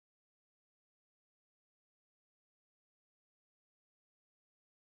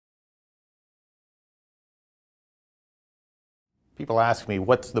People ask me,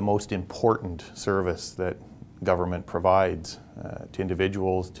 what's the most important service that government provides to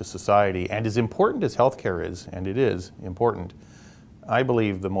individuals, to society, and as important as healthcare is, and it is important, I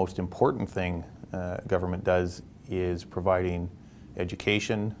believe the most important thing government does is providing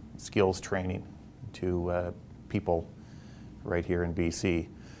education, skills training to people right here in BC.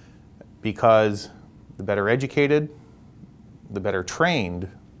 Because the better educated, the better trained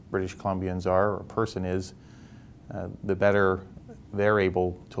British Columbians are, or a person is, the better they're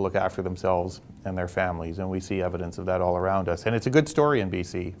able to look after themselves and their families, and we see evidence of that all around us. And it's a good story in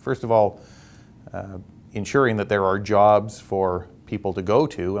BC. First of all, ensuring that there are jobs for people to go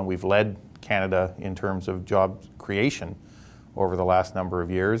to, and we've led Canada in terms of job creation over the last number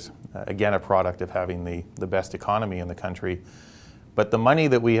of years. Again, a product of having the best economy in the country. But the money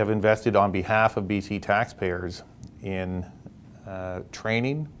that we have invested on behalf of BC taxpayers in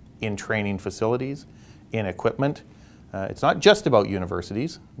training, in training facilities, in equipment, it's not just about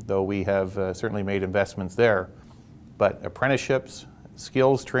universities, though we have certainly made investments there, but apprenticeships,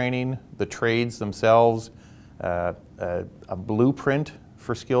 skills training, the trades themselves, a blueprint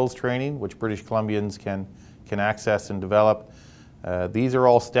for skills training, which British Columbians can access and develop. These are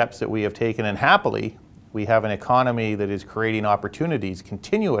all steps that we have taken, and happily, we have an economy that is creating opportunities,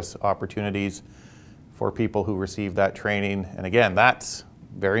 continuous opportunities for people who receive that training. And again, that's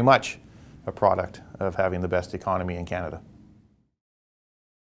very much a product of having the best economy in Canada.